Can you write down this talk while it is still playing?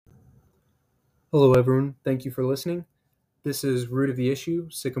Hello, everyone. Thank you for listening. This is Root of the Issue,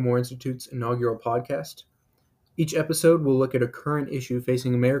 Sycamore Institute's inaugural podcast. Each episode will look at a current issue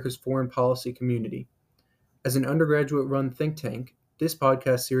facing America's foreign policy community. As an undergraduate-run think tank, this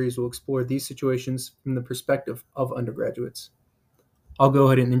podcast series will explore these situations from the perspective of undergraduates. I'll go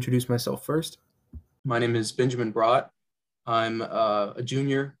ahead and introduce myself first. My name is Benjamin Brott. I'm a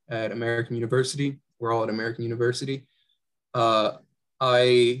junior at American University. We're all at American University.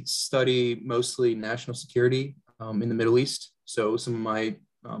 I study mostly national security in the Middle East. So some of my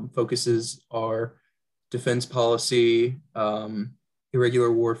focuses are defense policy,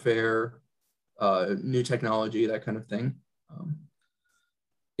 irregular warfare, new technology, that kind of thing.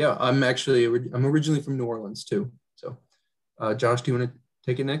 I'm originally from New Orleans too. So Josh, do you want to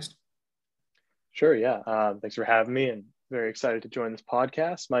take it next? Sure, yeah. Thanks for having me, and very excited to join this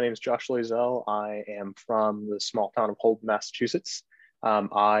podcast. My name is Josh Loisel. I am from the small town of Holden, Massachusetts.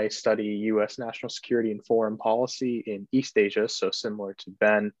 I study U.S. national security and foreign policy in East Asia. So similar to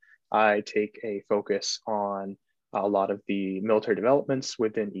Ben, I take a focus on a lot of the military developments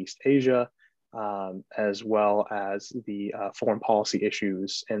within East Asia, as well as the foreign policy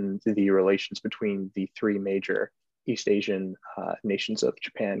issues and the relations between the three major East Asian nations of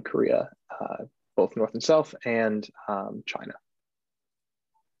Japan, Korea, both North and South, and China.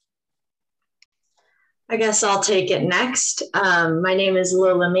 I guess I'll take it next. My name is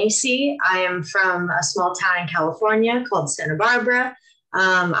Lola Macy. I am from a small town in California called Santa Barbara.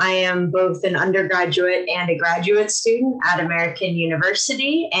 I am both an undergraduate and a graduate student at American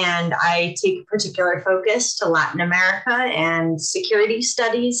University, and I take a particular focus to Latin America and security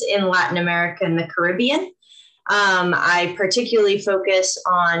studies in Latin America and the Caribbean. I particularly focus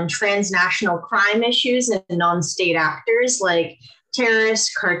on transnational crime issues and non-state actors like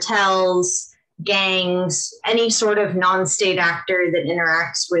terrorists, cartels, gangs, any sort of non-state actor that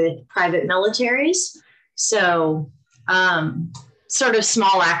interacts with private militaries. So sort of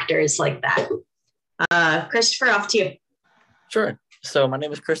small actors like that. Christopher, off to you. Sure. So my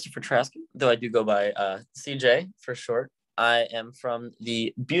name is Christopher Trask, though I do go by CJ for short. I am from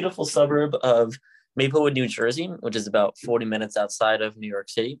the beautiful suburb of Maplewood, New Jersey, which is about 40 minutes outside of New York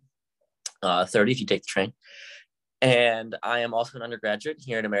City, 30 if you take the train. And I am also an undergraduate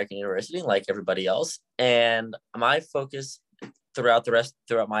here at American University, like everybody else. And my focus throughout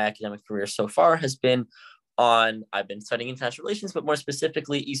my academic career so far has been on, I've been studying international relations, but more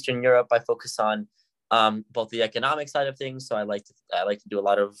specifically Eastern Europe. I focus on both the economic side of things. So I like to do a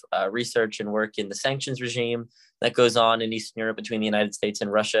lot of research and work in the sanctions regime that goes on in Eastern Europe between the United States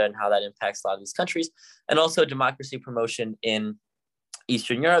and Russia and how that impacts a lot of these countries, and also democracy promotion in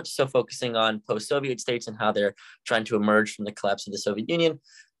Eastern Europe, so focusing on post-Soviet states and how they're trying to emerge from the collapse of the Soviet Union,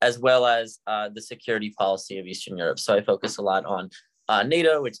 as well as the security policy of Eastern Europe. So I focus a lot on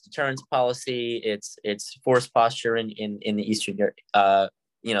NATO, its deterrence policy, its force posture in the Eastern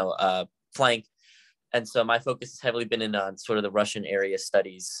flank. And so my focus has heavily been in sort of the Russian area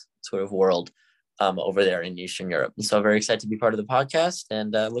studies sort of world over there in Eastern Europe. And so I'm very excited to be part of the podcast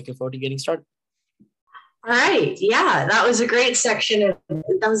and looking forward to getting started. All right. Yeah, that was a great segment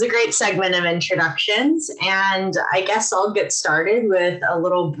of introductions. And I guess I'll get started with a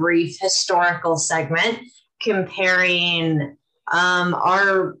little brief historical segment comparing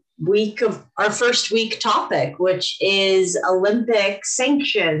our first week topic, which is Olympic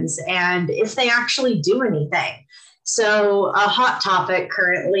sanctions and if they actually do anything. So a hot topic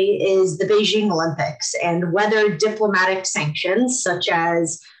currently is the Beijing Olympics and whether diplomatic sanctions, such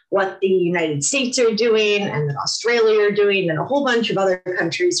as what the United States are doing and that Australia are doing and a whole bunch of other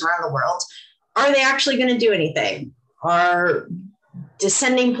countries around the world, are they actually going to do anything? Are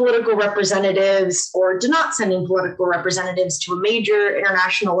sending political representatives or not sending political representatives to a major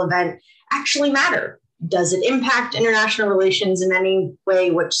international event actually matter? Does it impact international relations in any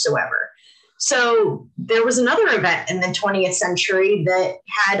way whatsoever? So there was another event in the 20th century that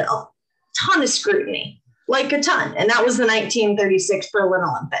had a ton of scrutiny. Like a ton. And that was the 1936 Berlin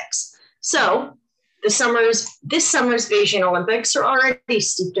Olympics. So this summer's Beijing Olympics are already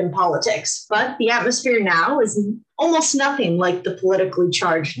steeped in politics, but the atmosphere now is almost nothing like the politically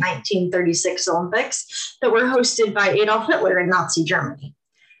charged 1936 Olympics that were hosted by Adolf Hitler in Nazi Germany.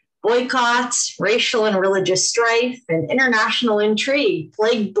 Boycotts, racial and religious strife, and international intrigue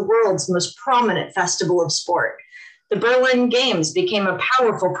plagued the world's most prominent festival of sport. The Berlin Games became a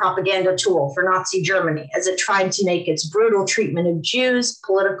powerful propaganda tool for Nazi Germany as it tried to make its brutal treatment of Jews,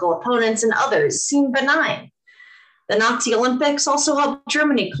 political opponents, and others seem benign. The Nazi Olympics also helped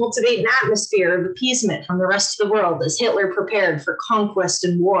Germany cultivate an atmosphere of appeasement from the rest of the world as Hitler prepared for conquest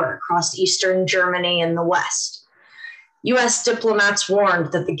and war across Eastern Germany and the West. US diplomats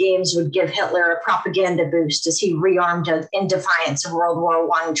warned that the Games would give Hitler a propaganda boost as he rearmed in defiance of World War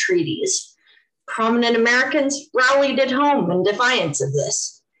I treaties. Prominent Americans rallied at home in defiance of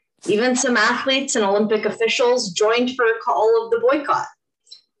this. Even some athletes and Olympic officials joined for a call of the boycott.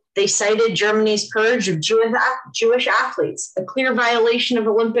 They cited Germany's purge of Jewish athletes, a clear violation of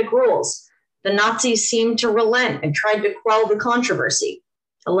Olympic rules. The Nazis seemed to relent and tried to quell the controversy.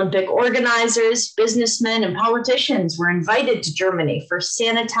 Olympic organizers, businessmen, and politicians were invited to Germany for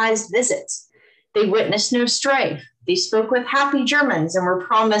sanitized visits. They witnessed no strife. They spoke with happy Germans and were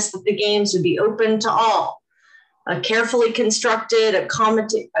promised that the Games would be open to all. A carefully constructed,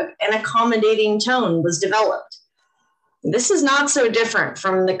 and accommodating tone was developed. This is not so different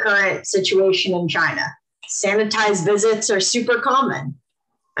from the current situation in China. Sanitized visits are super common.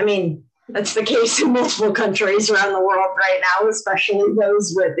 I mean, that's the case in multiple countries around the world right now, especially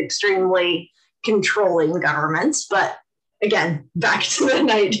those with extremely controlling governments. But again, back to the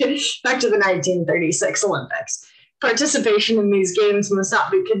 1936 Olympics. Participation in these games must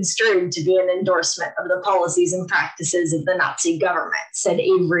not be construed to be an endorsement of the policies and practices of the Nazi government, said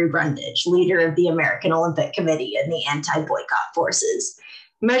Avery Brundage, leader of the American Olympic Committee and the anti-boycott forces.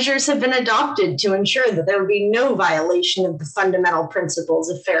 Measures have been adopted to ensure that there would be no violation of the fundamental principles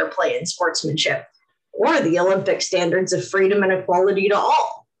of fair play and sportsmanship, or the Olympic standards of freedom and equality to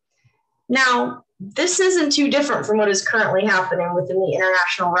all. Now, this isn't too different from what is currently happening within the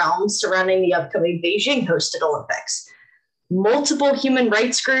international realm surrounding the upcoming Beijing-hosted Olympics. Multiple human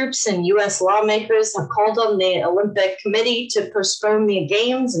rights groups and U.S. lawmakers have called on the Olympic Committee to postpone the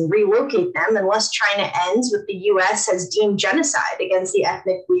Games and relocate them unless China ends what the U.S. has deemed genocide against the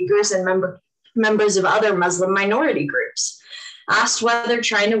ethnic Uyghurs and members of other Muslim minority groups. Asked whether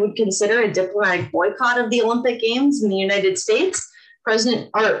China would consider a diplomatic boycott of the Olympic Games in the United States,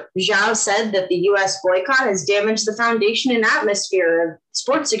 President Zhao said that the U.S. boycott has damaged the foundation and atmosphere of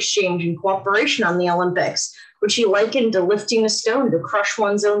sports exchange and cooperation on the Olympics, which he likened to lifting a stone to crush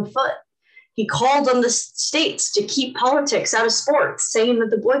one's own foot. He called on the states to keep politics out of sports, saying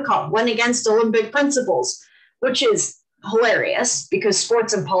that the boycott went against Olympic principles, which is hilarious because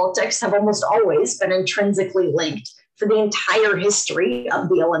sports and politics have almost always been intrinsically linked for the entire history of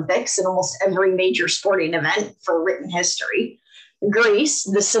the Olympics and almost every major sporting event for written history. Greece,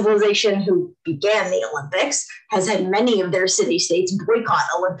 the civilization who began the Olympics, has had many of their city-states boycott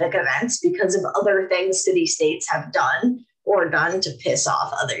Olympic events because of other things city-states have done to piss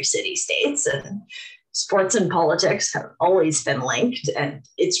off other city-states. And sports and politics have always been linked. And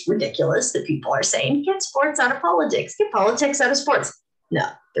it's ridiculous that people are saying, get sports out of politics, get politics out of sports. No,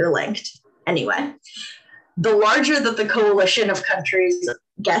 they're linked. Anyway, the larger that the coalition of countries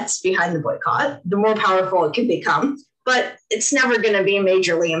gets behind the boycott, the more powerful it can become. But it's never going to be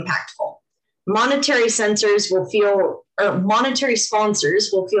majorly impactful. Monetary sponsors will feel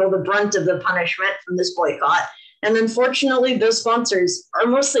the brunt of the punishment from this boycott. And unfortunately, those sponsors are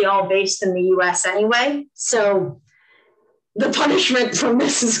mostly all based in the US anyway. So the punishment from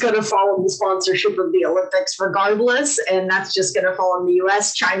this is going to fall on the sponsorship of the Olympics regardless. And that's just going to fall on the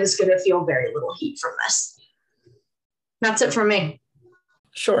US. China's going to feel very little heat from this. That's it for me.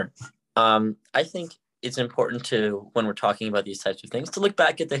 Sure. I think it's important to, when we're talking about these types of things, to look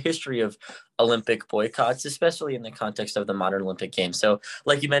back at the history of Olympic boycotts, especially in the context of the modern Olympic Games. So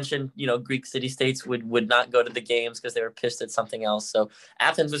like you mentioned, Greek city-states would not go to the Games because they were pissed at something else. So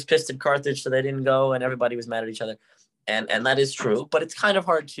Athens was pissed at Carthage, so they didn't go, and everybody was mad at each other. And that is true, but it's kind of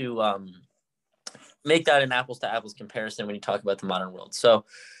hard to make that an apples to apples comparison when you talk about the modern world. So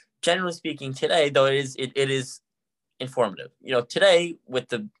generally speaking today, though, it is informative. Today with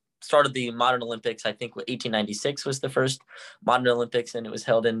the start of the modern Olympics, I think 1896 was the first modern Olympics, and it was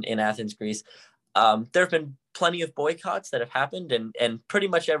held in Athens, Greece. There have been plenty of boycotts that have happened, and pretty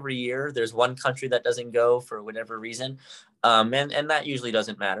much every year there's one country that doesn't go for whatever reason. And that usually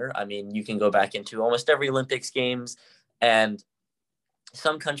doesn't matter. I mean, you can go back into almost every Olympics games, and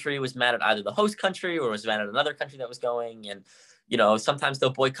some country was mad at either the host country or was mad at another country that was going. And sometimes they'll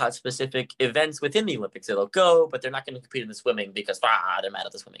boycott specific events within the Olympics. They'll go, but they're not going to compete in the swimming because they're mad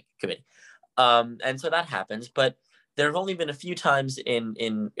at the swimming committee. And so that happens. But there have only been a few times in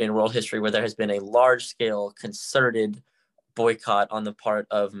world history where there has been a large-scale concerted boycott on the part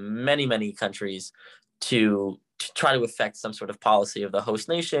of many, many countries to try to affect some sort of policy of the host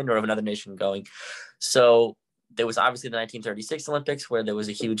nation or of another nation going. So there was obviously the 1936 Olympics where there was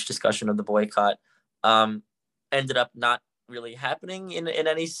a huge discussion of the boycott. Ended up not really happening in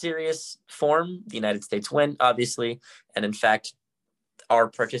any serious form. The United States went, obviously, and in fact our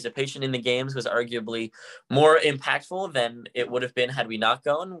participation in the games was arguably more impactful than it would have been had we not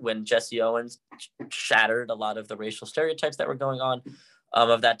gone, when Jesse Owens shattered a lot of the racial stereotypes that were going on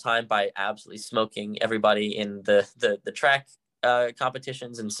of that time by absolutely smoking everybody in the track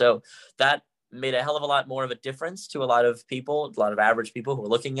competitions. And so that made a hell of a lot more of a difference to a lot of people, a lot of average people who were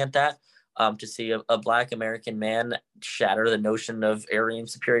looking at that, to see a Black American man shatter the notion of Aryan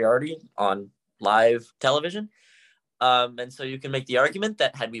superiority on live television. And so you can make the argument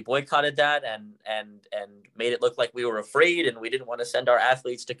that had we boycotted that and made it look like we were afraid and we didn't want to send our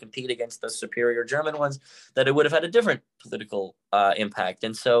athletes to compete against the superior German ones, that it would have had a different political impact.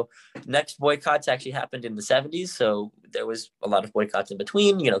 And so next boycotts actually happened in the 70s. So there was a lot of boycotts in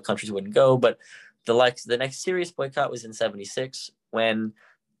between, you know, countries wouldn't go, but the next serious boycott was in 76, when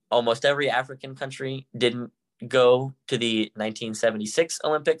almost every African country didn't go to the 1976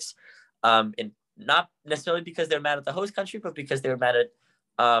 Olympics. And not necessarily because they're mad at the host country, but because they were mad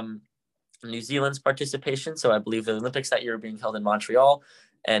at New Zealand's participation. So I believe the Olympics that year were being held in Montreal,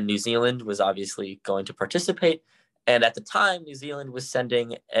 and New Zealand was obviously going to participate. And at the time, New Zealand was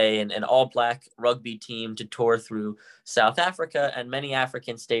sending an all-Black rugby team to tour through South Africa, and many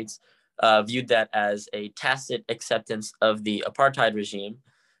African states viewed that as a tacit acceptance of the apartheid regime.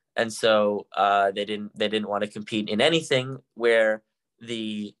 And so they didn't want to compete in anything where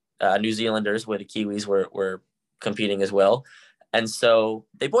the New Zealanders, where the Kiwis were competing as well. And so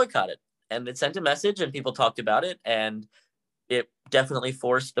they boycotted, and it sent a message, and people talked about it. And it definitely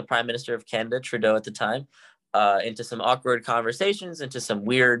forced the Prime Minister of Canada, Trudeau at the time, into some awkward conversations, into some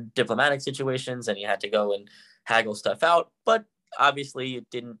weird diplomatic situations, and he had to go and haggle stuff out. But obviously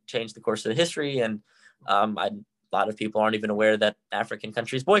it didn't change the course of the history. And a lot of people aren't even aware that African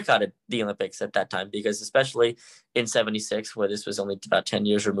countries boycotted the Olympics at that time, because especially in 76, where this was only about 10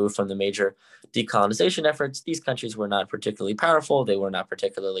 years removed from the major decolonization efforts, these countries were not particularly powerful. They were not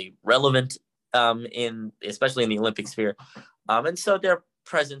particularly relevant, especially in the Olympic sphere. And so their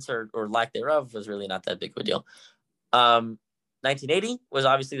presence or lack thereof was really not that big of a deal. 1980 was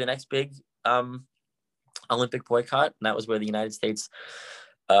obviously the next big Olympic boycott, and that was where the United States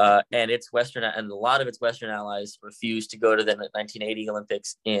and a lot of its Western allies refused to go to the 1980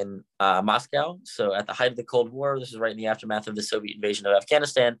 Olympics in Moscow. So at the height of the Cold War, this is right in the aftermath of the Soviet invasion of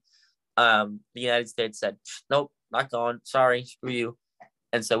Afghanistan, the United States said, nope, not going, sorry, screw you.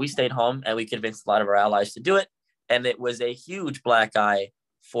 And so we stayed home, and we convinced a lot of our allies to do it. And it was a huge black eye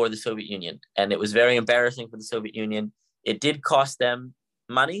for the Soviet Union. And it was very embarrassing for the Soviet Union. It did cost them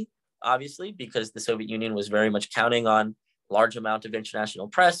money, obviously, because the Soviet Union was very much counting on large amount of international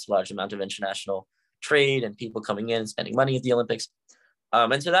press, large amount of international trade, and people coming in and spending money at the Olympics.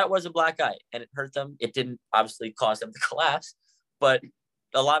 And so that was a black eye, and it hurt them. It didn't obviously cause them to collapse, but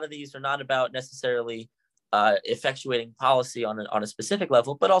a lot of these are not about necessarily effectuating policy on a specific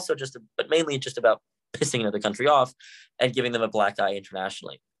level, but also but mainly just about pissing another country off and giving them a black eye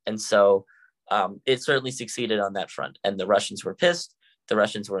internationally. And so it certainly succeeded on that front. And the Russians were pissed. The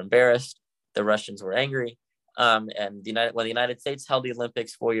Russians were embarrassed. The Russians were angry. And when the United States held the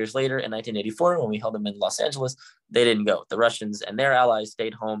Olympics 4 years later in 1984, when we held them in Los Angeles, they didn't go. The Russians and their allies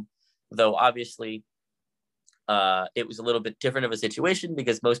stayed home, though obviously it was a little bit different of a situation,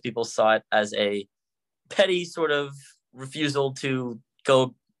 because most people saw it as a petty sort of refusal to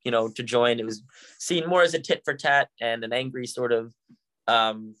go, to join. It was seen more as a tit for tat and an angry sort of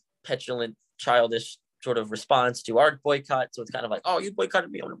petulant, childish sort of response to our boycott. So it's kind of like, oh, you boycotted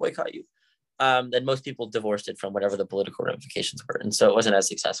me, I'm going to boycott you. Then most people divorced it from whatever the political ramifications were. And so it wasn't as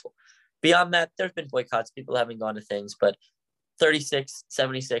successful. Beyond that, there have been boycotts, people having gone to things, but 36,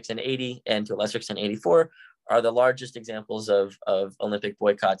 76, and 80, and to a lesser extent 84, are the largest examples of Olympic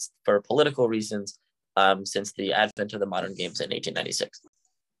boycotts for political reasons since the advent of the modern games in 1896.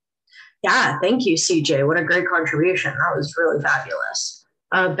 Yeah, thank you, CJ. What a great contribution. That was really fabulous.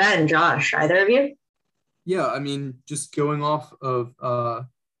 Ben, Josh, either of you? Yeah, I mean, just going off of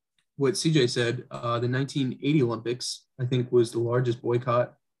what CJ said, the 1980 Olympics, I think, was the largest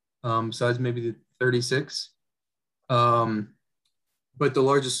boycott, besides maybe the 36, but the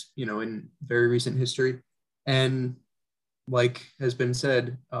largest, in very recent history. And like has been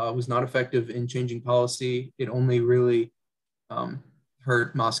said, was not effective in changing policy. It only really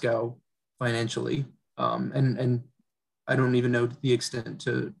hurt Moscow financially. And I don't even know the extent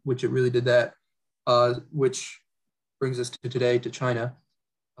to which it really did that, which brings us to today, to China.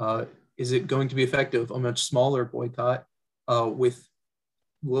 Is it going to be effective? A much smaller boycott with,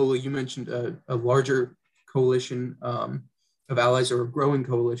 Lola, you mentioned a larger coalition of allies, or a growing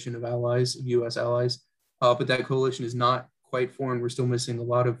coalition of allies, of U.S. allies, but that coalition is not quite formed. We're still missing a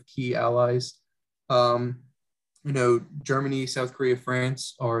lot of key allies. I know Germany, South Korea,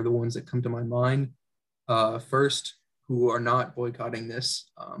 France are the ones that come to my mind first, who are not boycotting this.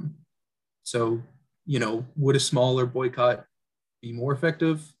 So, would a smaller boycott be more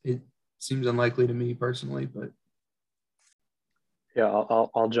effective? It seems unlikely to me personally, but Yeah,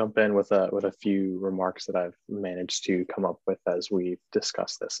 I'll jump in with a few remarks that I've managed to come up with as we've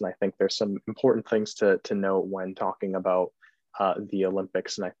discussed this, and I think there's some important things to note when talking about the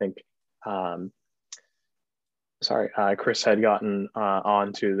Olympics. And I think, Chris had gotten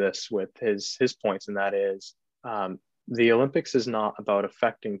onto this with his points, and that is the Olympics is not about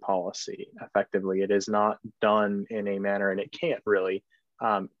affecting policy effectively. It is not done in a manner, and it can't really,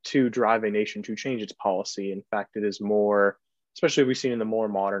 to drive a nation to change its policy. In fact, it is more, especially we've seen in the more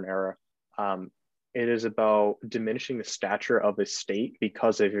modern era, it is about diminishing the stature of a state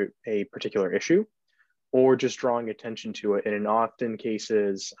because of a particular issue, or just drawing attention to it. And in often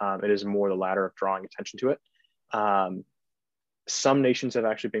cases, it is more the latter of drawing attention to it. Some nations have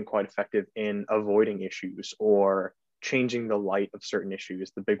actually been quite effective in avoiding issues or changing the light of certain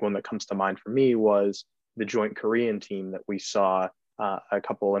issues. The big one that comes to mind for me was the joint Korean team that we saw a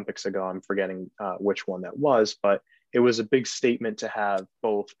couple Olympics ago. I'm forgetting which one that was, but it was a big statement to have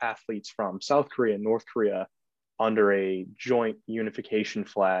both athletes from South Korea and North Korea under a joint unification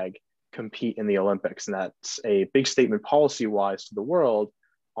flag compete in the Olympics. And that's a big statement policy-wise to the world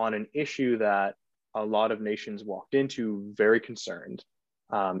on an issue that a lot of nations walked into very concerned.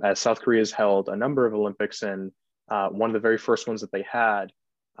 As South Korea has held a number of Olympics, and one of the very first ones that they had,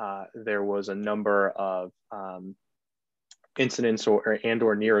 there was a number of incidents or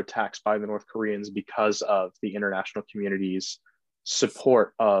near attacks by the North Koreans because of the international community's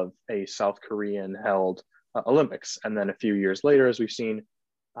support of a South Korean held Olympics. And then a few years later, as we've seen,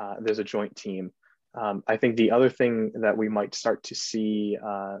 there's a joint team. I think the other thing that we might start to see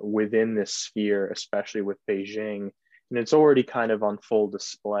within this sphere, especially with Beijing, and it's already kind of on full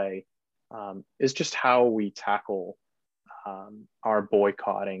display, is just how we tackle our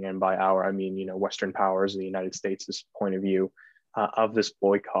boycotting. And by our, I mean, Western powers, the United States' point of view of this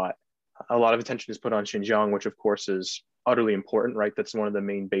boycott. A lot of attention is put on Xinjiang, which of course is utterly important, right? That's one of the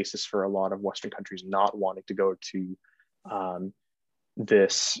main bases for a lot of Western countries not wanting to go to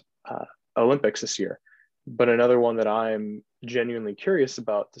this Olympics this year. But another one that I'm genuinely curious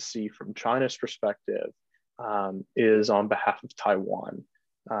about to see from China's perspective is on behalf of Taiwan.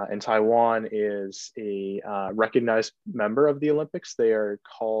 And Taiwan is a recognized member of the Olympics. They are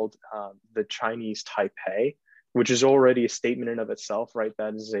called the Chinese Taipei, which is already a statement in of itself, right?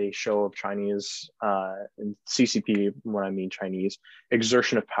 That is a show of Chinese, and CCP, when I mean Chinese,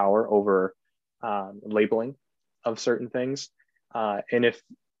 exertion of power over labeling of certain things. And if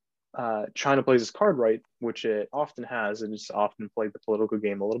China plays its card right, which it often has, and it's often played the political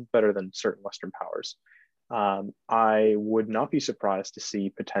game a little better than certain Western powers, I would not be surprised to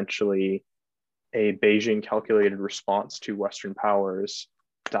see potentially a Beijing calculated response to Western powers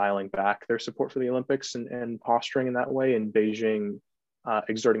dialing back their support for the Olympics and posturing in that way, and Beijing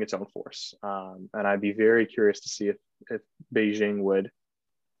exerting its own force. And I'd be very curious to see if Beijing would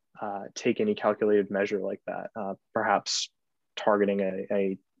take any calculated measure like that, perhaps targeting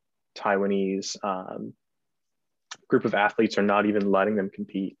a Taiwanese group of athletes, or not even letting them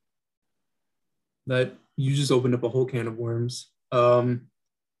compete. That you just opened up a whole can of worms.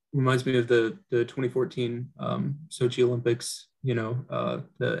 Reminds me of the 2014 Sochi Olympics, the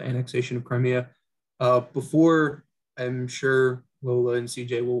annexation of Crimea. Before, I'm sure Lola and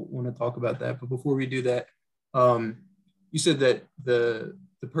CJ will want to talk about that, but before we do that, you said that the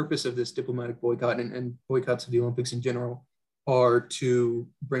purpose of this diplomatic boycott and boycotts of the Olympics in general are to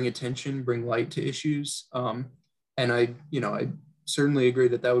bring attention, bring light to issues. And I certainly agree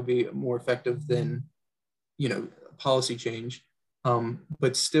that would be more effective than, policy change.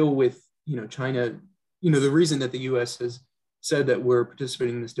 But still with, China, the reason that the US has said that we're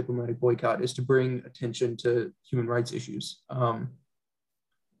participating in this diplomatic boycott is to bring attention to human rights issues.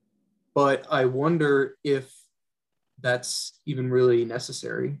 But I wonder if that's even really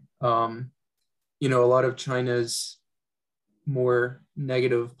necessary. A lot of China's more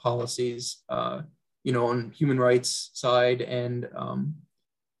negative policies, on human rights side and,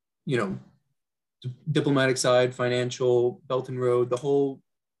 diplomatic side, financial, Belt and Road, the whole,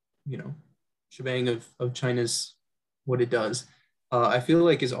 shebang of China's, what it does, I feel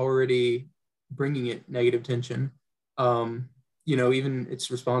like is already bringing it negative tension. Even its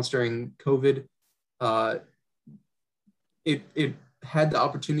response during COVID, it had the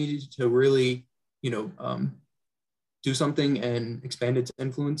opportunity to really, do something and expand its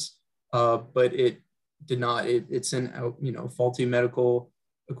influence, but it did not. It sent out, faulty medical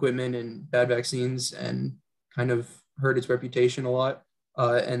equipment and bad vaccines, and kind of hurt its reputation a lot.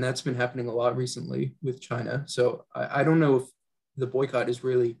 And that's been happening a lot recently with China. So I don't know if the boycott is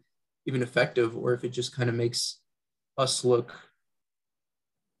really even effective, or if it just kind of makes us look,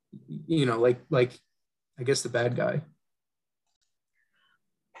 like I guess the bad guy.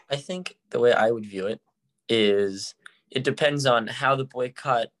 I think the way I would view it is it depends on how the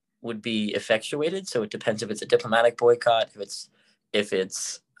boycott would be effectuated. So it depends if it's a diplomatic boycott, if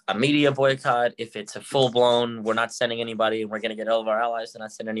it's a media boycott, if it's a full blown, we're not sending anybody and we're going to get all of our allies to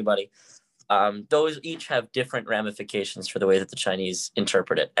not send anybody. Those each have different ramifications for the way that the Chinese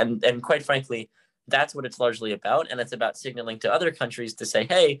interpret it. And quite frankly, that's what it's largely about. And it's about signaling to other countries to say,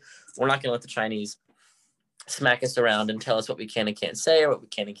 hey, we're not going to let the Chinese smack us around and tell us what we can and can't say or what we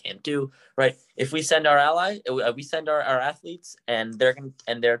can and can't do, right? If we send our we send our athletes and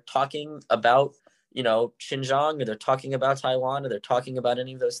they're talking about, Xinjiang, or they're talking about Taiwan, or they're talking about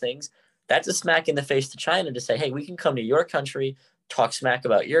any of those things, that's a smack in the face to China to say, hey, we can come to your country, talk smack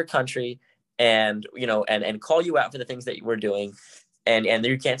about your country, and and call you out for the things that we're doing, and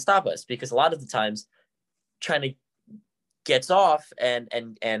you can't stop us, because a lot of the times China gets off and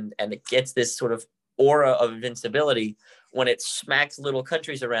it gets this sort of aura of invincibility when it smacks little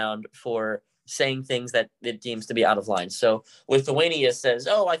countries around for saying things that it deems to be out of line. So Lithuania says,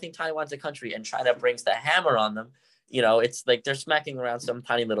 oh, I think Taiwan's a country, and China brings the hammer on them. It's like they're smacking around some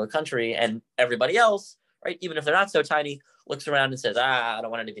tiny little country, and everybody else, right, even if they're not so tiny, looks around and says, I don't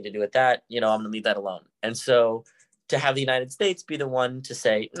want anything to do with that. I'm going to leave that alone. And so to have the United States be the one to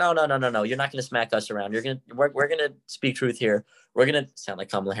say, no, you're not going to smack us around. We're going to speak truth here. We're going to sound like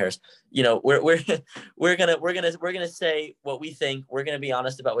Kamala Harris. We're going to say what we think. We're going to be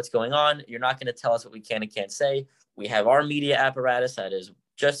honest about what's going on. You're not going to tell us what we can and can't say. We have our media apparatus that is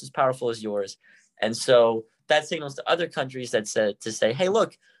just as powerful as yours. And so that signals to other countries to say, hey,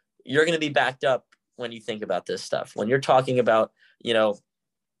 look, you're going to be backed up when you think about this stuff. When you're talking about,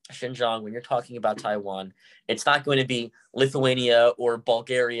 Xinjiang, when you're talking about Taiwan, it's not going to be Lithuania or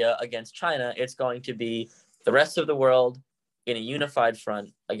Bulgaria against China. It's going to be the rest of the world in a unified front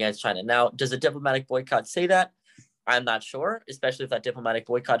against China. Now, does a diplomatic boycott say that? I'm not sure, especially if that diplomatic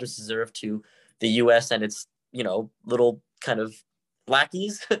boycott is reserved to the U.S. and its, little kind of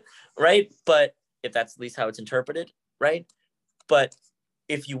lackeys, right? But if that's at least how it's interpreted, right? But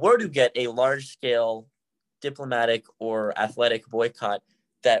if you were to get a large-scale diplomatic or athletic boycott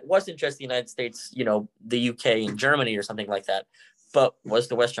that wasn't just the United States, the UK and Germany or something like that, but was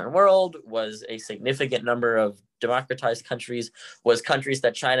the Western world, was a significant number of democratized countries, was countries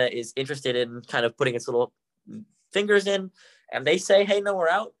that China is interested in kind of putting its little fingers in, and they say, hey, no, we're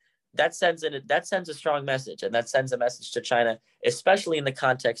out, that sends a strong message, and that sends a message to China, especially in the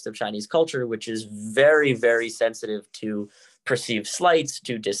context of Chinese culture, which is very, very sensitive to perceived slights,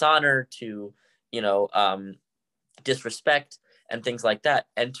 to dishonor, to, disrespect, and things like that.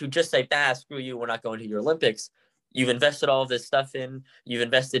 And to just say, screw you, we're not going to your Olympics. You've invested all of this stuff in, you've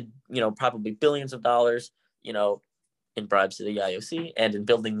invested, probably billions of dollars, in bribes to the IOC and in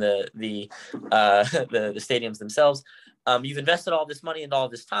building the stadiums themselves. You've invested all this money and all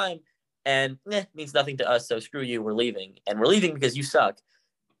this time, and means nothing to us. So screw you, we're leaving. And we're leaving because you suck.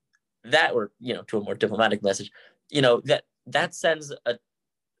 That, or, to a more diplomatic message, that sends a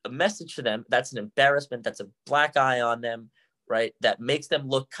message to them. That's an embarrassment. That's a black eye on them, right? That makes them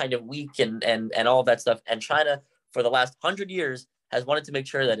look kind of weak and all of that stuff. And China, for the last 100 years, has wanted to make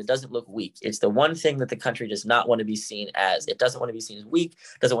sure that it doesn't look weak. It's the one thing that the country does not want to be seen as. It doesn't want to be seen as weak,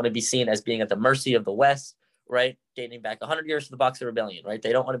 doesn't want to be seen as being at the mercy of the West, right? Dating back 100 years to the Boxer Rebellion, right?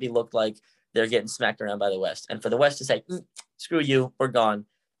 They don't want to be looked like they're getting smacked around by the West. And for the West to say, screw you, we're gone,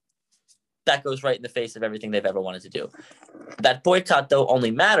 that goes right in the face of everything they've ever wanted to do. That boycott, though,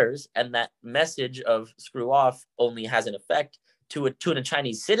 only matters, and that message of screw off only has an effect to a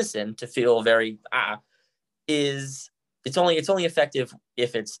Chinese citizen to feel very it's only effective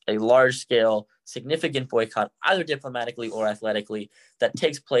if it's a large scale, significant boycott, either diplomatically or athletically, that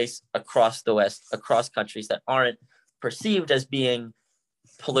takes place across the West, across countries that aren't perceived as being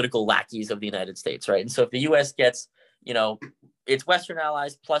political lackeys of the United States, right? And so if the U.S. gets, its Western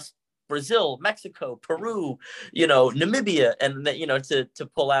allies plus Brazil, Mexico, Peru, Namibia, and to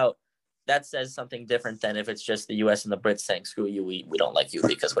pull out, that says something different than if it's just the U.S. and the Brits saying, screw you, we don't like you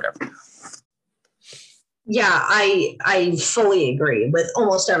because whatever. Yeah, I fully agree with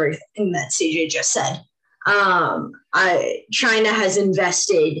almost everything that CJ just said. China has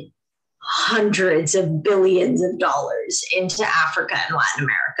invested hundreds of billions of dollars into Africa and Latin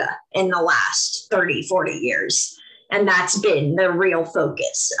America in the last 30, 40 years. And that's been the real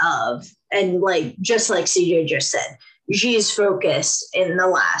focus of, and just like CJ just said, Xi's focus in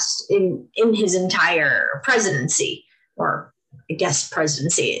his entire presidency, or I guess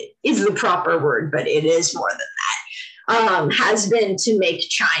presidency is the proper word, but it is more than that, has been to make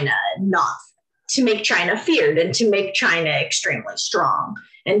China feared, and to make China extremely strong,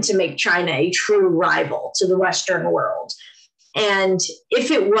 and to make China a true rival to the Western world. And if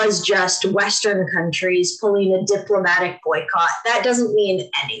it was just Western countries pulling a diplomatic boycott, that doesn't mean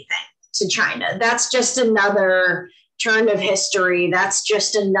anything to China. That's just another turn of history. That's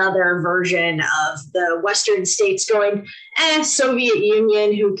just another version of the Western states going, Soviet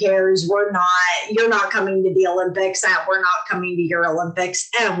Union, who cares? You're not coming to the Olympics. We're not coming to your Olympics.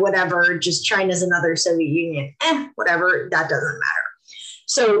 Whatever, just China's another Soviet Union. Whatever, that doesn't matter.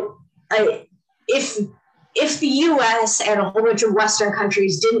 So if the US and a whole bunch of Western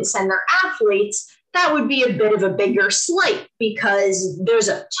countries didn't send their athletes, that would be a bit of a bigger slight, because there's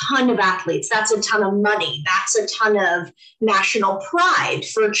a ton of athletes. That's a ton of money. That's a ton of national pride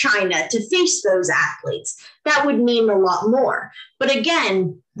for China to face those athletes. That would mean a lot more. But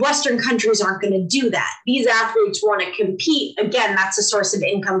again, Western countries aren't going to do that. These athletes want to compete. Again, that's a source of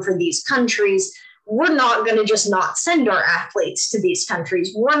income for these countries. We're not going to just not send our athletes to these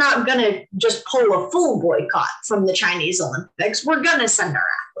countries. We're not going to just pull a full boycott from the Chinese Olympics. We're going to send our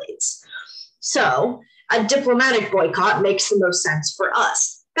athletes. So a diplomatic boycott makes the most sense for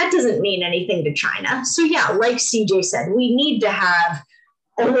us. That doesn't mean anything to China. So yeah, like CJ said, we need to have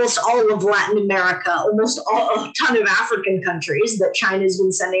almost all of Latin America, a ton of African countries that China's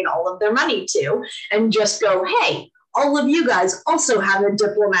been sending all of their money to, and just go, hey, all of you guys also have a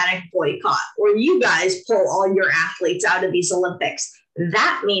diplomatic boycott, or you guys pull all your athletes out of these Olympics.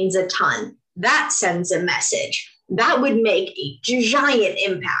 That means a ton. That sends a message. That would make a giant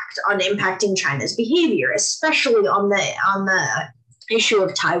impact on impacting China's behavior, especially on the issue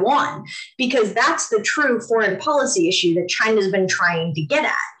of Taiwan, because that's the true foreign policy issue that China's been trying to get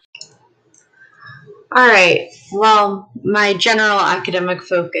at. All right. Well, my general academic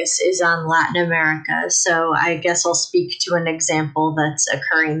focus is on Latin America, so I guess I'll speak to an example that's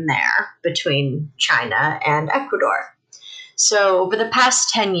occurring there between China and Ecuador. So over the past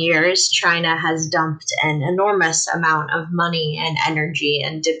 10 years, China has dumped an enormous amount of money and energy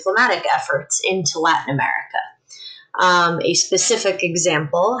and diplomatic efforts into Latin America. A specific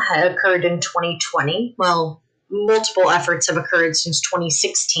example had occurred in 2020. Well, multiple efforts have occurred since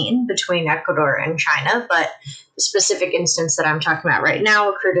 2016 between Ecuador and China, but the specific instance that I'm talking about right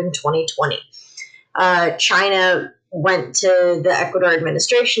now occurred in 2020. China went to the Ecuador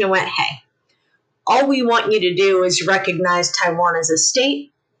administration and went, hey, all we want you to do is recognize Taiwan as a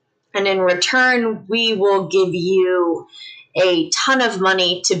state, and in return, we will give you a ton of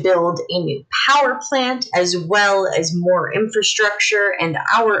money to build a new power plant, as well as more infrastructure and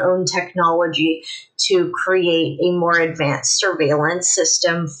our own technology to create a more advanced surveillance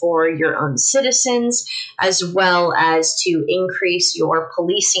system for your own citizens, as well as to increase your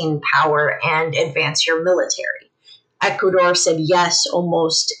policing power and advance your military. Ecuador said yes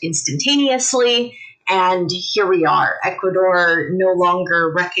almost instantaneously, and here we are. Ecuador no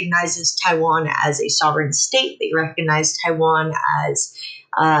longer recognizes Taiwan as a sovereign state. They recognize Taiwan as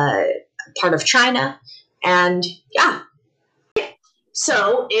part of China. And yeah.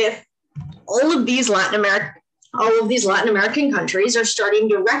 So if all of these Latin American countries are starting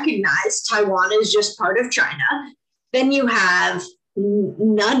to recognize Taiwan as just part of China, then you have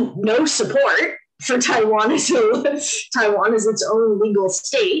no support for Taiwan as its own legal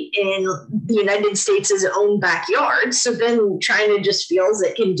state in the United States' own backyard. So then China just feels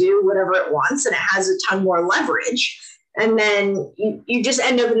it can do whatever it wants, and it has a ton more leverage. And then you just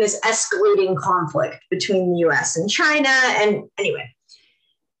end up in this escalating conflict between the US and China. And anyway,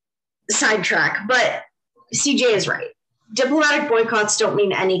 sidetrack, but CJ is right. Diplomatic boycotts don't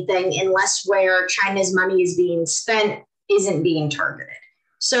mean anything unless where China's money is being spent isn't being targeted.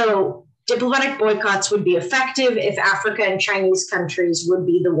 So diplomatic boycotts would be effective if Africa and Chinese countries would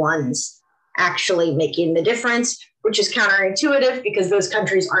be the ones actually making the difference, which is counterintuitive because those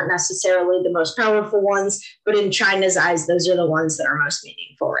countries aren't necessarily the most powerful ones, but in China's eyes, those are the ones that are most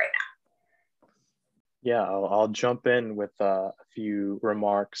meaningful right now. Yeah, I'll jump in with a few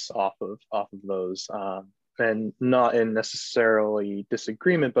remarks off of those, and not in necessarily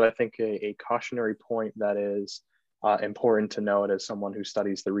disagreement, but I think a cautionary point that is important to note as someone who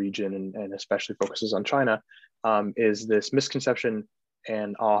studies the region and especially focuses on China, is this misconception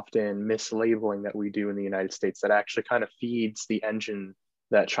and often mislabeling that we do in the United States that actually kind of feeds the engine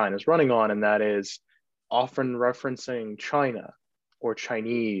that China's running on, and that is often referencing China or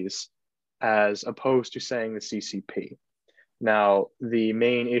Chinese as opposed to saying the CCP. Now, the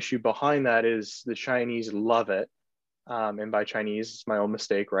main issue behind that is the Chinese love it and by Chinese, it's my own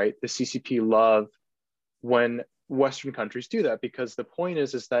mistake, right? The CCP love when Western countries do that, because the point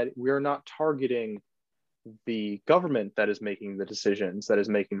is that we're not targeting the government that is making the decisions, that is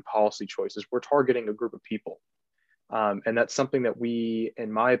making policy choices. We're targeting a group of people. And that's something that we,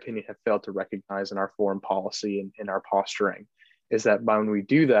 in my opinion, have failed to recognize in our foreign policy and in our posturing, is that when we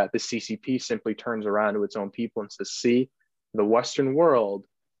do that, the CCP simply turns around to its own people and says, see, the Western world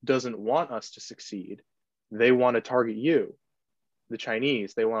doesn't want us to succeed. They want to target you, the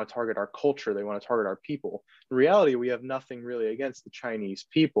Chinese. They want to target our culture. They want to target our people. In reality, we have nothing really against the Chinese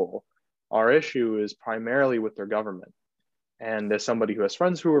people. Our issue is primarily with their government. And as somebody who has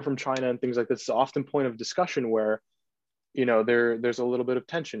friends who are from China and things like this, it's often point of discussion where, there's a little bit of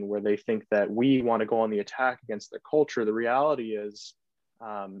tension where they think that we want to go on the attack against their culture. The reality is,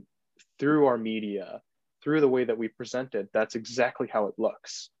 through our media, through the way that we present it, that's exactly how it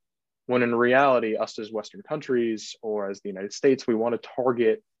looks. When in reality, us as Western countries or as the United States, we want to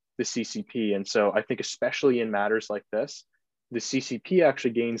target the CCP. And so I think especially in matters like this, the CCP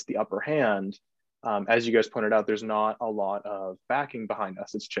actually gains the upper hand. As you guys pointed out, there's not a lot of backing behind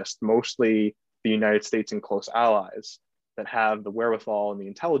us. It's just mostly the United States and close allies that have the wherewithal and the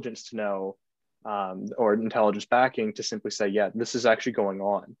intelligence to know, or intelligence backing to simply say, yeah, this is actually going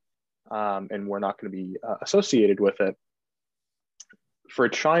on, and we're not going to be associated with it. For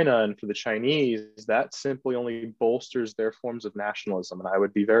China and for the Chinese, that simply only bolsters their forms of nationalism. And I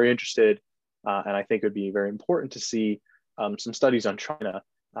would be very interested, and I think it would be very important to see some studies on China.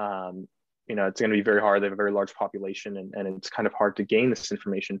 It's going to be very hard. They have a very large population, and it's kind of hard to gain this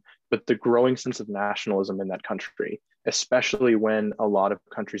information. But the growing sense of nationalism in that country, especially when a lot of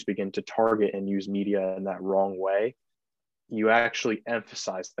countries begin to target and use media in that wrong way, you actually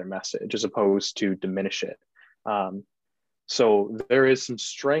emphasize their message as opposed to diminish it. So there is some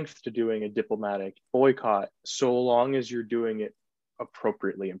strength to doing a diplomatic boycott so long as you're doing it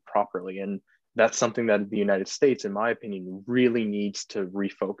appropriately and properly. And that's something that the United States, in my opinion, really needs to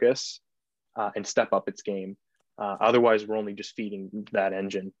refocus and step up its game. Otherwise, we're only just feeding that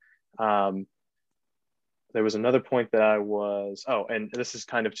engine. There was another point that and this is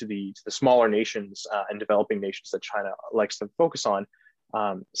kind of to the smaller nations and developing nations that China likes to focus on.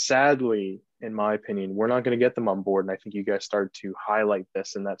 Sadly, in my opinion, we're not going to get them on board. And I think you guys started to highlight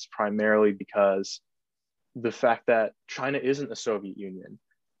this, and that's primarily because the fact that China isn't the Soviet Union.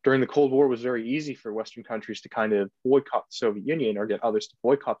 During the Cold War, it was very easy for Western countries to kind of boycott the Soviet Union or get others to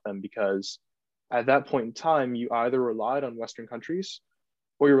boycott them, because at that point in time, you either relied on Western countries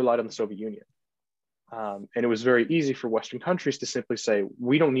or you relied on the Soviet Union. And it was very easy for Western countries to simply say,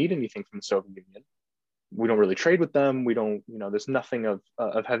 we don't need anything from the Soviet Union. We don't really trade with them. We don't, there's nothing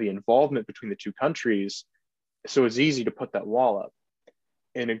of heavy involvement between the two countries. So it's easy to put that wall up.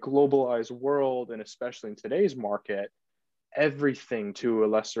 In a globalized world, and especially in today's market, everything to a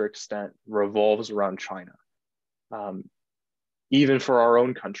lesser extent revolves around China. Even for our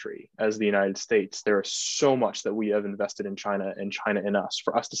own country as the United States, there is so much that we have invested in China and China in us.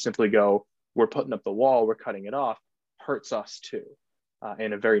 For us to simply go, we're putting up the wall, we're cutting it off, hurts us too,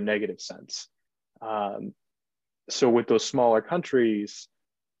 in a very negative sense. So with those smaller countries,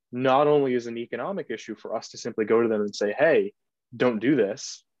 not only is an economic issue for us to simply go to them and say, hey, don't do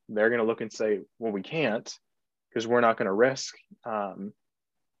this. They're going to look and say, well, we can't, because we're not going to risk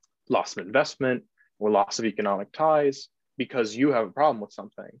loss of investment or loss of economic ties because you have a problem with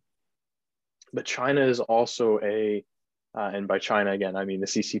something. But China is also and by China, again, I mean the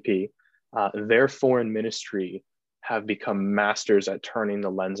CCP, their foreign ministry have become masters at turning the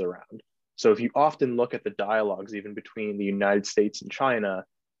lens around. So if you often look at the dialogues, even between the United States and China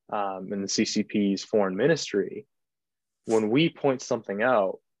and the CCP's foreign ministry, when we point something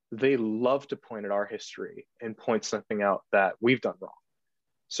out, they love to point at our history and point something out that we've done wrong.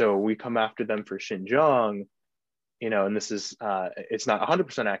 So we come after them for Xinjiang, and this is, it's not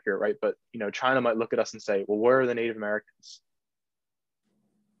 100% accurate, right? But, China might look at us and say, well, where are the Native Americans?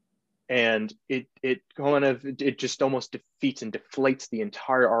 And it just almost defeats and deflates the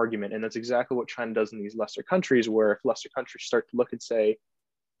entire argument. And that's exactly what China does in these lesser countries, where if lesser countries start to look and say,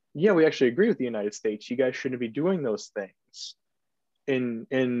 yeah, we actually agree with the United States, you guys shouldn't be doing those things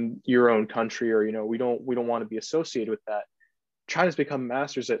in your own country, or, we don't want to be associated with that. China's become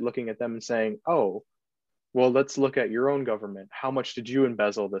masters at looking at them and saying, oh, well, let's look at your own government. How much did you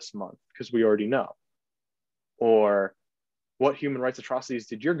embezzle this month? Because we already know. Or what human rights atrocities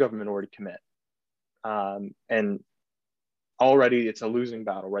did your government already commit? And already it's a losing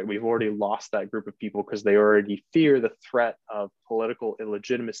battle, right? We've already lost that group of people because they already fear the threat of political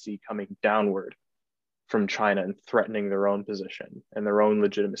illegitimacy coming downward from China and threatening their own position and their own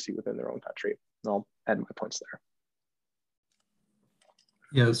legitimacy within their own country. I'll end my points there.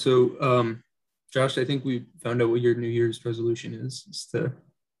 Yeah. So, Josh, I think we found out what your New Year's resolution is. It's to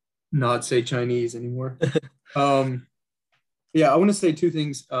not say Chinese anymore. Um, yeah, I want to say two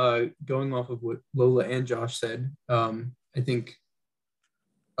things. Going off of what Lola and Josh said, I think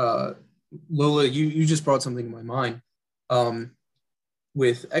uh, Lola, you just brought something to my mind. Um,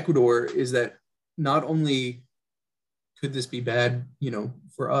 with Ecuador, is that not only could this be bad,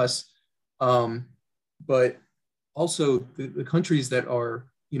 for us, um, but also the countries that are,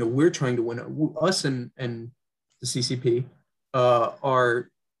 we're trying to win, us and the CCP are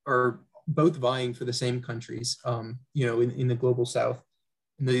both vying for the same countries, in the global south,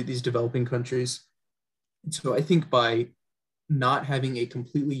 in these developing countries. So I think by not having a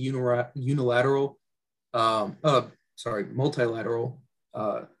completely unilateral, um, uh, multilateral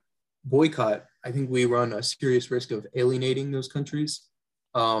boycott, I think we run a serious risk of alienating those countries.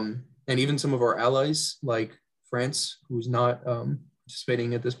 And even some of our allies, like France, who's not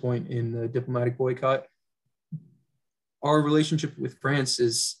participating at this point in the diplomatic boycott. Our relationship with France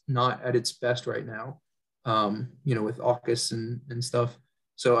is not at its best right now, with AUKUS and stuff.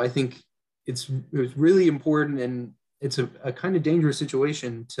 So I think it's really important, and it's a kind of dangerous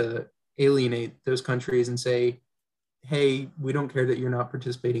situation to alienate those countries and say, hey, we don't care that you're not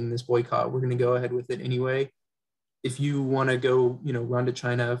participating in this boycott. We're going to go ahead with it anyway. If you want to go, run to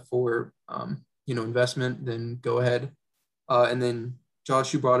China for, investment, then go ahead. And then,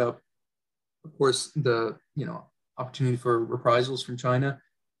 Josh, you brought up, of course, the, opportunity for reprisals from China,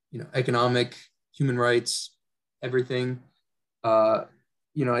 economic, human rights, everything. I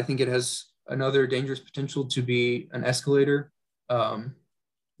think it has another dangerous potential to be an escalator. Um,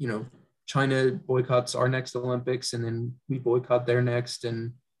 you know, China boycotts our next Olympics, and then we boycott their next.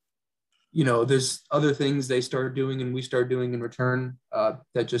 And, there's other things they start doing and we start doing in return,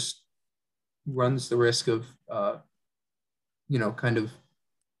 that just runs the risk of, kind of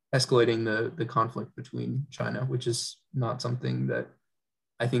escalating the conflict between China, which is not something that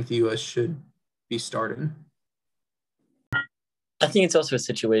I think the US should be starting. I think it's also a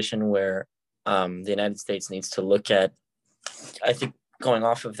situation where the United States needs to look at, I think going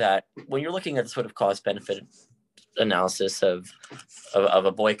off of that, when you're looking at the sort of cost benefit analysis of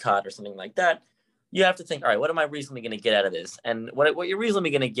a boycott or something like that, you have to think, all right, what am I reasonably going to get out of this? And what you're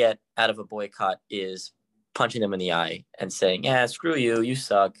reasonably going to get out of a boycott is punching them in the eye and saying, yeah, screw you, you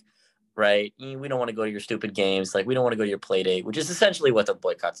suck, right? We don't want to go to your stupid games. Like, we don't want to go to your play date, which is essentially what the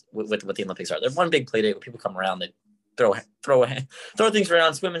boycotts, what the Olympics are. They're one big play date where people come around, they throw things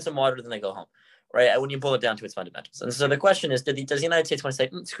around, swim in some water, then they go home, right? When you boil it down to its fundamentals. And so the question is, does the United States want to say,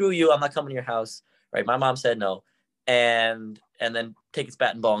 screw you, I'm not coming to your house, right? My mom said no, and then take its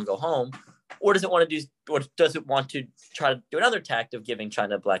bat and ball and go home? Or does it want to do, or does it want to try to do another tact of giving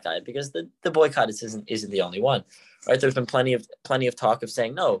China a black eye? Because the boycott isn't the only one, right? There's been plenty of talk of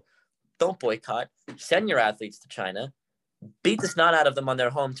saying, no, don't boycott, send your athletes to China, beat the snot out of them on their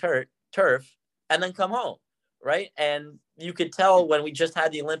home turf, and then come home, right? And you could tell when we just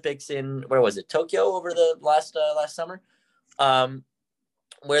had the Olympics in, where was it, Tokyo over the last summer,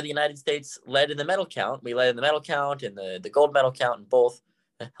 where the United States led in the medal count. We led in the medal count and the gold medal count in both.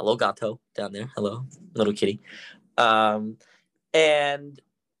 Hello, Gato, down there. Hello, little kitty. And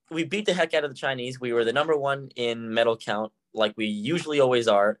we beat the heck out of the Chinese. We were the number one in medal count, like we usually always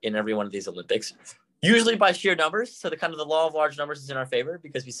are in every one of these Olympics, usually by sheer numbers. So the law of large numbers is in our favor,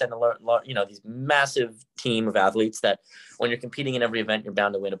 because we send these massive team of athletes that when you're competing in every event, you're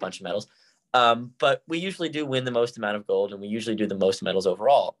bound to win a bunch of medals. But we usually do win the most amount of gold, and we usually do the most medals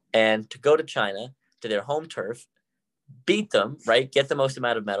overall. And to go to China, to their home turf, beat them, right, get the most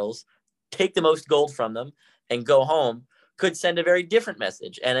amount of medals, take the most gold from them, and go home, could send a very different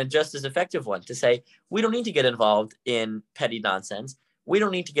message, and a just as effective one, to say, we don't need to get involved in petty nonsense. We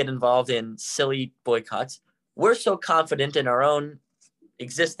don't need to get involved in silly boycotts. We're so confident in our own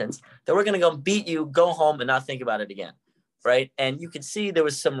existence that we're going to go beat you, go home, and not think about it again, right? And you could see there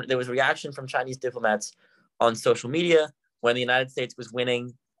was reaction from Chinese diplomats on social media when the United States was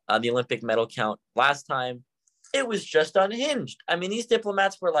winning the Olympic medal count last time. It was just unhinged. I mean, these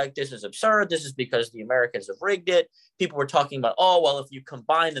diplomats were like, this is absurd. This is because the Americans have rigged it. People were talking about, oh, well, if you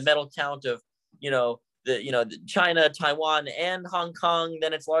combine the medal count of, China, Taiwan, and Hong Kong,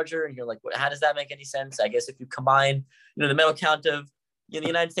 then it's larger. And you're like, how does that make any sense? I guess if you combine, the medal count of the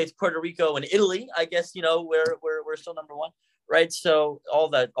United States, Puerto Rico, and Italy, I guess, we're still number one, right? So all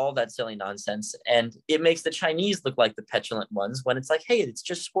that silly nonsense. And it makes the Chinese look like the petulant ones, when it's like, hey, it's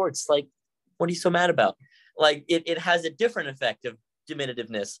just sports. Like, what are you so mad about? Like, it has a different effect of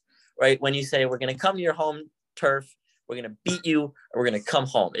diminutiveness, right? When you say, we're going to come to your home turf, we're going to beat you, or we're going to come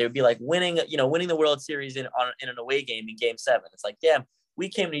home. It would be like winning the World Series in an away game in Game 7. It's like, damn, we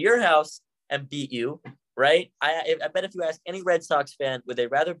came to your house and beat you, right? I bet if you ask any Red Sox fan, would they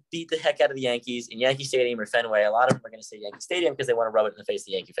rather beat the heck out of the Yankees in Yankee Stadium or Fenway? A lot of them are going to say Yankee Stadium because they want to rub it in the face of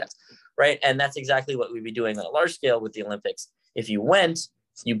the Yankee fans, right? And that's exactly what we'd be doing on a large scale with the Olympics. If you went,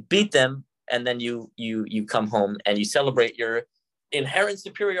 you beat them, and then you come home and you celebrate your inherent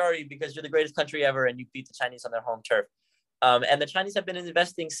superiority because you're the greatest country ever and you beat the Chinese on their home turf. And the Chinese have been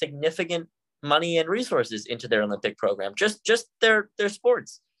investing significant money and resources into their Olympic program, just their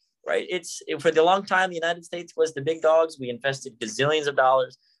sports, right? For the long time, the United States was the big dogs. We invested gazillions of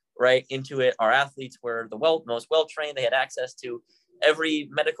dollars, right, into it. Our athletes were the most well-trained. They had access to every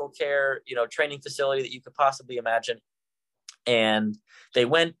medical care, training facility that you could possibly imagine. And they'd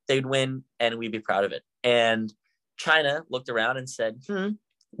win, and we'd be proud of it. And China looked around and said,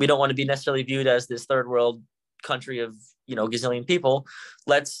 we don't want to be necessarily viewed as this third world country of, gazillion people.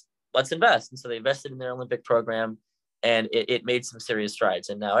 Let's invest. And so they invested in their Olympic program, and it made some serious strides.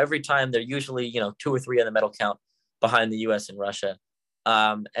 And now every time they're usually, 2 or 3 on the medal count behind the US and Russia.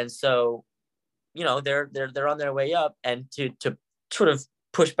 And so, they're on their way up, and to sort of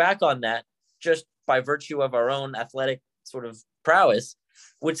push back on that just by virtue of our own athletic sort of prowess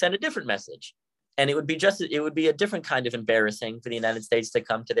would send a different message. And it would be a different kind of embarrassing for the United States to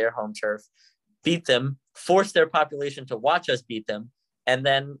come to their home turf, beat them, force their population to watch us beat them, and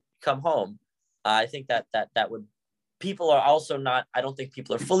then come home. I think that would, people are also not, I don't think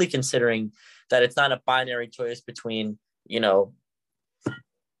people are fully considering that it's not a binary choice between,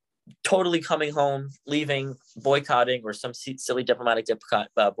 totally coming home, leaving, boycotting, or some silly diplomatic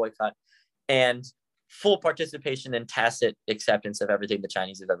boycott, and full participation and tacit acceptance of everything the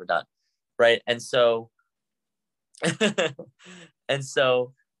Chinese have ever done, right? And so,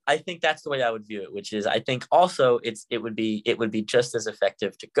 I think that's the way I would view it, which is I think also it would be just as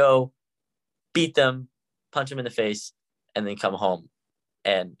effective to go, beat them, punch them in the face, and then come home,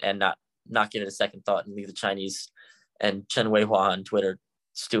 and not give it a second thought and leave the Chinese and Chen Weihua on Twitter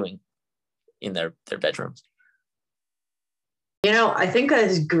stewing in their bedrooms. I think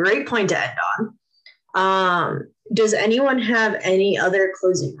that's a great point to end on. Does anyone have any other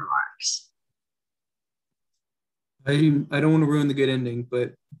closing remarks? I don't want to ruin the good ending,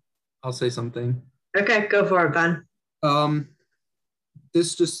 but I'll say something. Okay, go for it, Ben.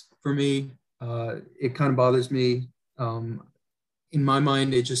 This just, for me, it kind of bothers me. In my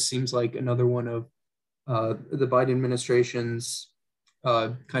mind, it just seems like another one of the Biden administration's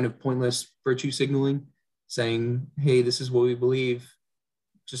kind of pointless virtue signaling, saying, hey, this is what we believe,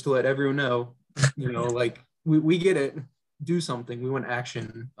 just to let everyone know, like, we get it, do something, we want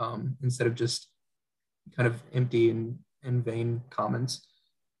action, instead of just kind of empty and vain comments.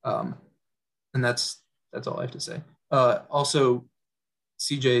 And that's all I have to say. Also,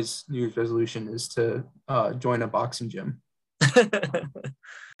 CJ's New Year's resolution is to join a boxing gym.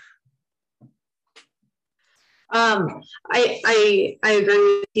 I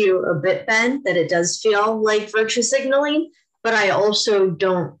agree with you a bit, Ben, that it does feel like virtue signaling, but I also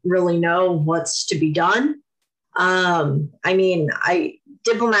don't really know what's to be done.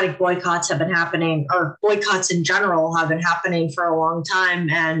 Diplomatic boycotts have been happening, or boycotts in general have been happening for a long time,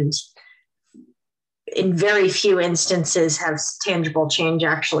 and in very few instances has tangible change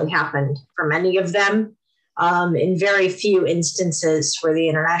actually happened from any of them. In very few instances where the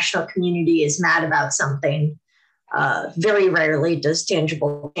international community is mad about something, very rarely does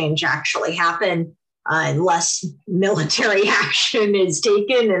tangible change actually happen, unless military action is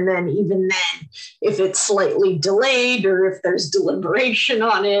taken. And then even then, if it's slightly delayed or if there's deliberation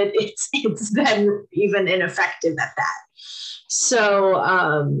on it, it's then even ineffective at that. So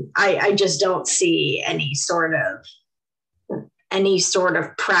I just don't see any sort of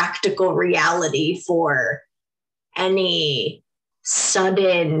practical reality for any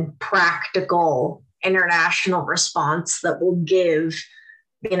sudden practical international response that will give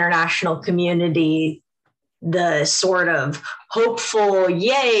the international community the sort of hopeful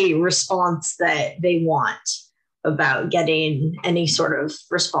yay response that they want about getting any sort of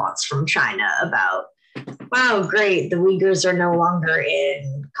response from China about, wow, great, the Uyghurs are no longer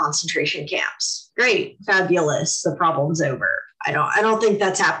in concentration camps. Great, fabulous, the problem's over. I don't think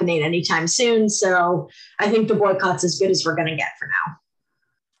that's happening anytime soon. So I think the boycott's as good as we're going to get for now.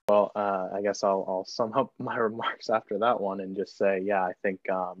 Well, I guess I'll sum up my remarks after that one and just say, yeah, I think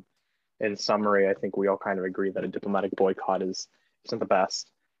in summary, I think we all kind of agree that a diplomatic boycott isn't the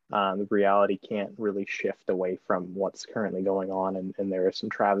best. The reality can't really shift away from what's currently going on, and there is some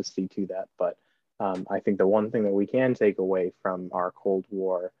travesty to that. But I think the one thing that we can take away from our Cold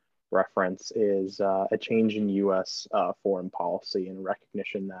War reference is a change in U.S. foreign policy and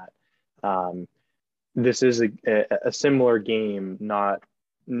recognition that this is a similar game, not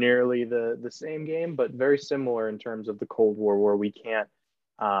nearly the same game, but very similar in terms of the Cold War, where we can't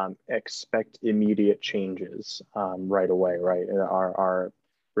expect immediate changes right away, right? Our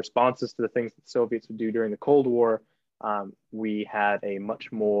responses to the things that the Soviets would do during the Cold War, we had a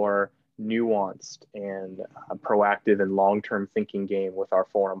much more nuanced and proactive and long-term thinking game with our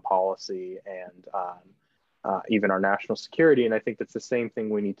foreign policy and even our national security. And I think that's the same thing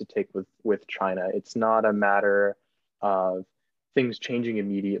we need to take with China. It's not a matter of things changing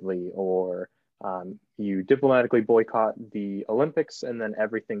immediately, or you diplomatically boycott the Olympics and then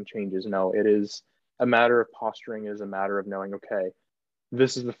everything changes. No, it is a matter of posturing. It is a matter of knowing, okay,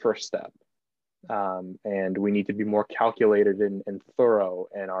 this is the first step. And we need to be more calculated and thorough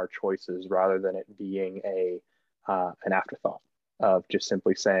in our choices rather than it being an afterthought of just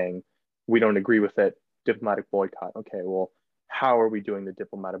simply saying, we don't agree with it, diplomatic boycott. Okay, well, how are we doing the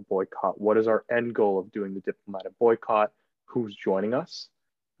diplomatic boycott? What is our end goal of doing the diplomatic boycott? Who's joining us?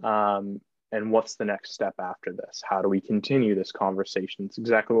 And what's the next step after this? How do we continue this conversation? It's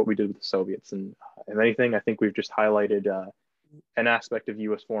exactly what we did with the Soviets. And if anything, I think we've just highlighted an aspect of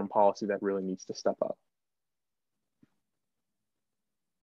U.S. foreign policy that really needs to step up.